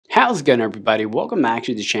How's it going, everybody? Welcome back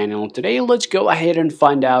to the channel. Today let's go ahead and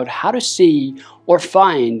find out how to see or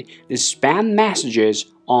find the spam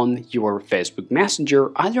messages on your Facebook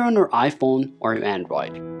Messenger, either on your iPhone or your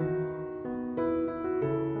Android.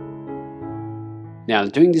 Now,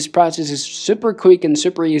 doing this process is super quick and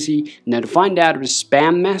super easy. Now, to find out the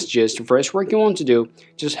spam messages, the first work you want to do,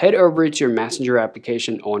 just head over to your Messenger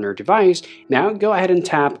application on your device. Now, go ahead and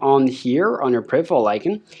tap on here on your profile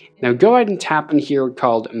icon. Now, go ahead and tap on here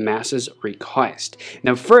called Message Request.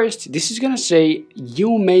 Now, first, this is going to say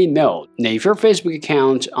you may know. Now, if your Facebook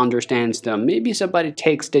account understands that maybe somebody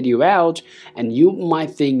texted you out and you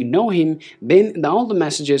might think you know him, then all the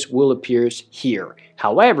messages will appear here.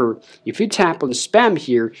 However, if you tap on spam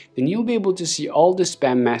here, then you'll be able to see all the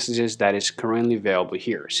spam messages that is currently available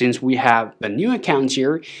here. Since we have a new account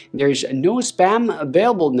here, there's no spam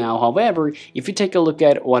available now. However, if you take a look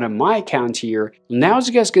at one of my accounts here, now as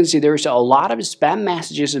you guys can see, there's a lot of spam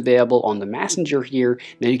messages available on the Messenger here.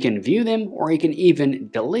 Now you can view them, or you can even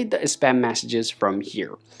delete the spam messages from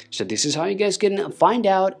here. So this is how you guys can find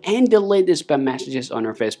out and delete the spam messages on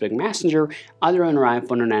your Facebook Messenger, either on your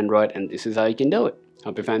iPhone or Android, and this is how you can do it.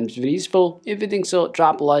 Hope you found this video useful. If you think so,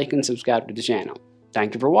 drop a like and subscribe to the channel.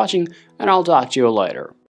 Thank you for watching, and I'll talk to you later.